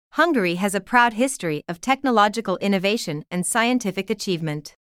Hungary has a proud history of technological innovation and scientific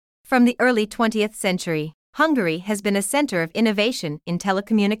achievement. From the early 20th century, Hungary has been a center of innovation in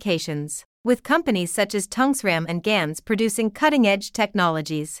telecommunications, with companies such as Tungsram and GANS producing cutting-edge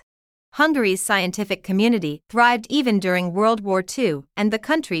technologies. Hungary's scientific community thrived even during World War II, and the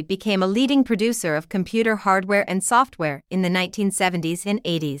country became a leading producer of computer hardware and software in the 1970s and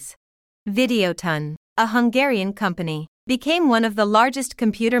 80s. Videoton, a Hungarian company, became one of the largest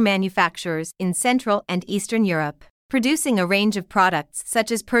computer manufacturers in Central and Eastern Europe, producing a range of products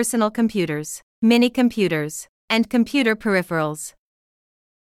such as personal computers, mini-computers, and computer peripherals.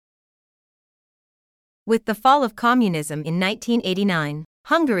 With the fall of communism in 1989,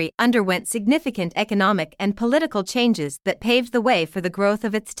 Hungary underwent significant economic and political changes that paved the way for the growth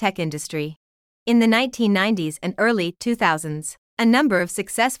of its tech industry. In the 1990s and early 2000s, a number of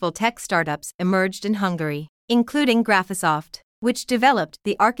successful tech startups emerged in Hungary, including Graphisoft, which developed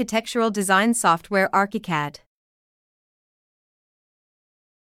the architectural design software ArchiCAD.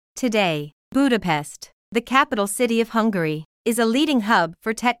 Today, Budapest, the capital city of Hungary, is a leading hub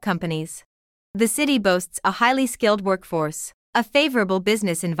for tech companies. The city boasts a highly skilled workforce, a favorable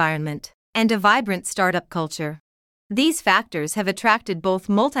business environment, and a vibrant startup culture. These factors have attracted both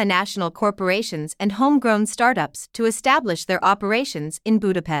multinational corporations and homegrown startups to establish their operations in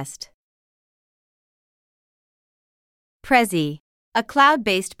Budapest. Prezi, a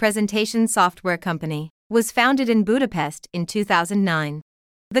cloud-based presentation software company, was founded in Budapest in 2009.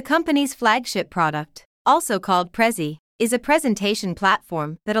 The company's flagship product, also called Prezi, is a presentation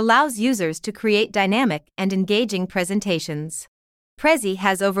platform that allows users to create dynamic and engaging presentations. Prezi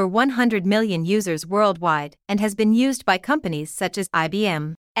has over 100 million users worldwide and has been used by companies such as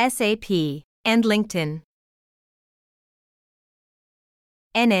IBM, SAP, and LinkedIn.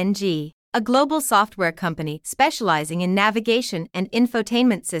 NNG, a global software company specializing in navigation and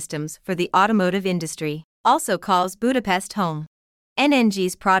infotainment systems for the automotive industry, also calls Budapest home.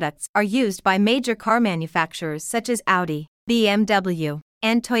 NNG's products are used by major car manufacturers such as Audi, BMW,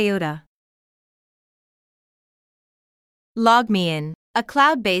 and Toyota. LogMeIn, a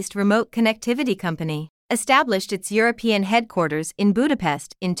cloud-based remote connectivity company, established its European headquarters in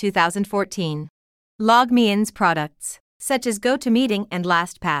Budapest in 2014. LogMeIn's products, such as GoToMeeting and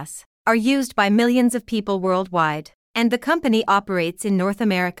LastPass, are used by millions of people worldwide, and the company operates in North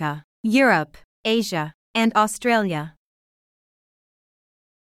America, Europe, Asia, and Australia.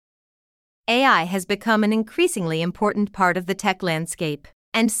 AI has become an increasingly important part of the tech landscape,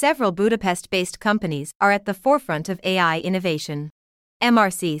 and several Budapest-based companies are at the forefront of AI innovation.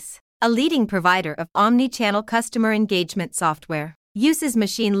 MRCs, a leading provider of omni-channel customer engagement software, uses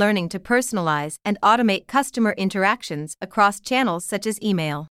machine learning to personalize and automate customer interactions across channels such as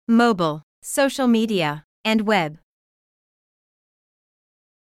email, mobile, social media, and web.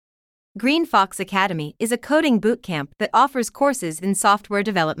 Green Fox Academy is a coding bootcamp that offers courses in software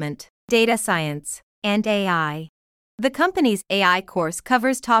development, data science, and AI. The company's AI course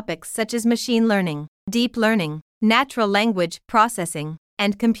covers topics such as machine learning, deep learning, natural language processing,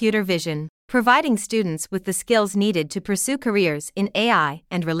 and computer vision, providing students with the skills needed to pursue careers in AI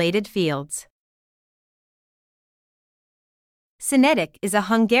and related fields. Synetic is a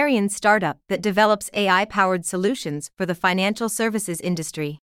Hungarian startup that develops AI-powered solutions for the financial services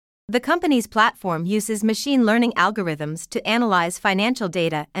industry. The company's platform uses machine learning algorithms to analyze financial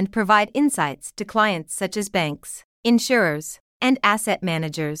data and provide insights to clients such as banks, insurers, and asset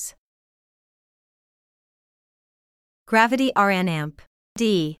managers. Gravity RNAMP,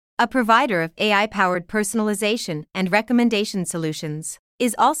 D, a provider of AI-powered personalization and recommendation solutions,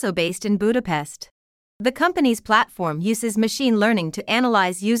 is also based in Budapest. The company's platform uses machine learning to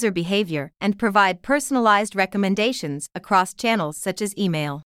analyze user behavior and provide personalized recommendations across channels such as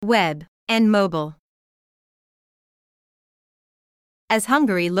email, web, and mobile. As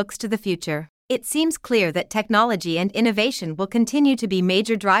Hungary looks to the future, it seems clear that technology and innovation will continue to be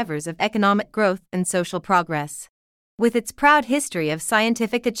major drivers of economic growth and social progress. With its proud history of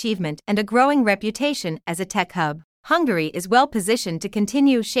scientific achievement and a growing reputation as a tech hub, Hungary is well positioned to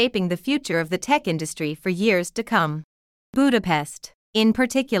continue shaping the future of the tech industry for years to come. Budapest, in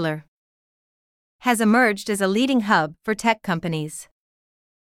particular, has emerged as a leading hub for tech companies.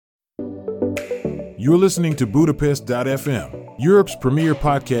 You're listening to Budapest.fm, Europe's premier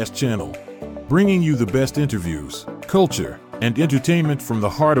podcast channel, bringing you the best interviews, culture, and entertainment from the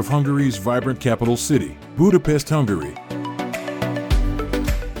heart of Hungary's vibrant capital city, Budapest, Hungary.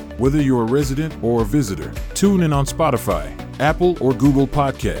 Whether you're a resident or a visitor, tune in on Spotify, Apple, or Google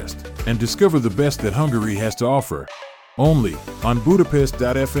Podcast and discover the best that Hungary has to offer. Only on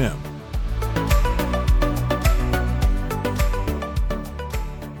Budapest.fm.